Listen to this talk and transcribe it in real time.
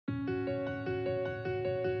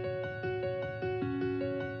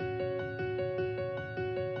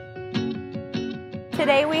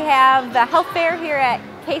Today we have the health fair here at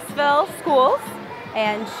Caseville Schools,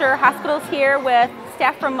 and Scheurer Hospital's here with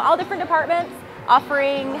staff from all different departments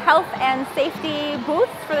offering health and safety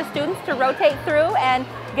booths for the students to rotate through and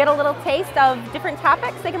get a little taste of different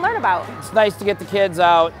topics they can learn about. It's nice to get the kids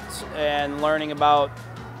out and learning about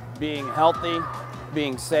being healthy,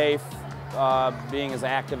 being safe, being as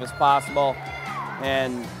active as possible,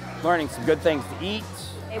 and learning some good things to eat.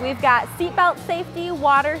 We've got seatbelt safety,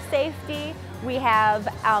 water safety, we have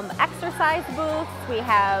exercise booths, we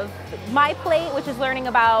have My Plate, which is learning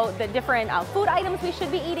about the different food items we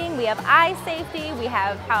should be eating, we have eye safety, we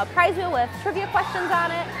have a prize wheel with trivia questions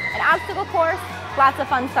on it, an obstacle course, lots of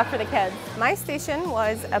fun stuff for the kids. My station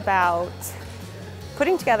was about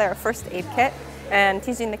putting together a first aid kit and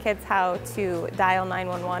teaching the kids how to dial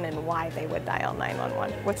 911 and why they would dial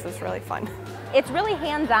 911, which was really fun. It's really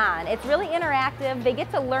hands-on, it's really interactive, they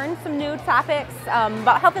get to learn some new topics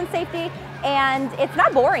about health and safety, and it's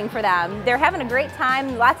not boring for them. They're having a great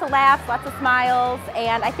time, lots of laughs, lots of smiles,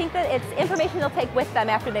 and I think that it's information they'll take with them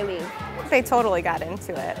after they leave. They totally got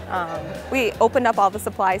into it. We opened up all the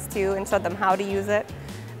supplies too and showed them how to use it,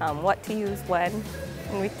 what to use when.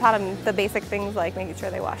 And we taught them the basic things like making sure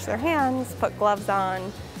they wash their hands, put gloves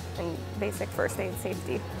on, and basic first aid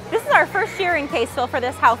safety. This is our first year in Caseville for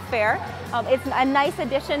this health fair. It's a nice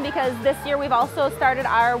addition because this year we've also started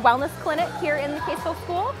our wellness clinic here in the Caseville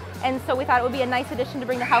school, and so we thought it would be a nice addition to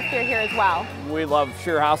bring the health fair here as well. We love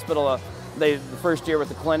Scheurer Hospital. The first year with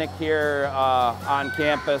the clinic here on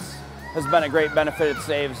campus has been a great benefit. It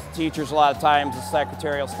saves teachers a lot of time, the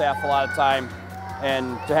secretarial staff a lot of time,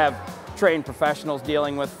 and to have trained professionals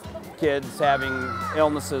dealing with kids having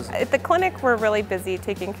illnesses. At the clinic, we're really busy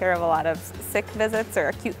taking care of a lot of sick visits or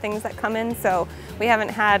acute things that come in, so we haven't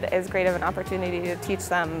had as great of an opportunity to teach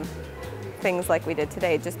them things like we did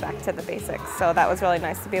today, just back to the basics. So that was really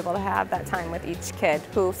nice to be able to have that time with each kid,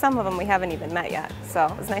 who some of them we haven't even met yet. So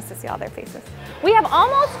it was nice to see all their faces. We have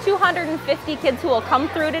almost 250 kids who will come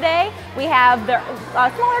through today. We have the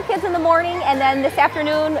smaller kids in the morning, and then this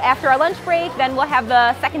afternoon after our lunch break, then we'll have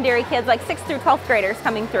the secondary kids, like 6th through 12th graders,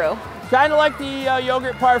 coming through. Kind of like the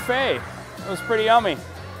yogurt parfait. It was pretty yummy.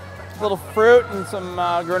 A little fruit and some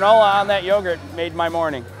granola on that yogurt made my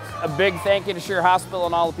morning. A big thank you to Scheurer Hospital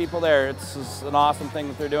and all the people there. It's an awesome thing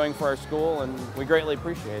that they're doing for our school, and we greatly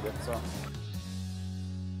appreciate it. So.